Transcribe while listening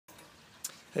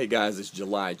Hey guys, it's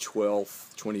July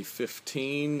 12th,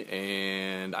 2015,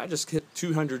 and I just hit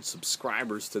 200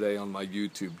 subscribers today on my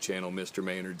YouTube channel, Mr.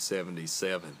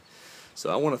 Maynard77. So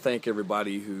I want to thank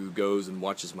everybody who goes and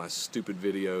watches my stupid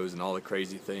videos and all the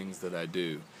crazy things that I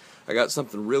do. I got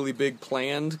something really big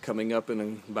planned coming up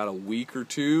in about a week or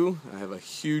two. I have a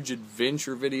huge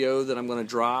adventure video that I'm going to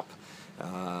drop.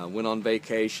 Went on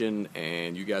vacation,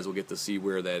 and you guys will get to see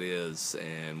where that is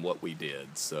and what we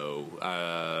did. So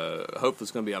I hope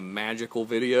it's going to be a magical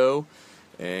video,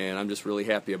 and I'm just really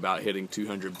happy about hitting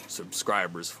 200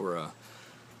 subscribers for a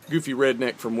goofy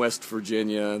redneck from West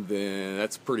Virginia. Then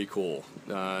that's pretty cool.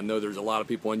 I know there's a lot of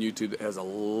people on YouTube that has a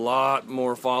lot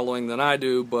more following than I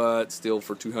do, but still,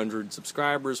 for 200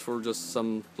 subscribers for just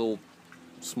some little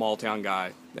small town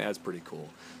guy, that's pretty cool.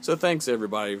 So thanks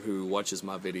everybody who watches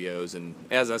my videos, and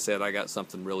as I said, I got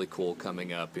something really cool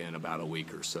coming up in about a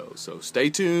week or so. So stay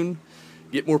tuned,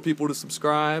 get more people to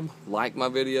subscribe, like my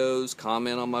videos,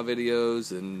 comment on my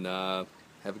videos, and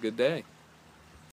have a good day.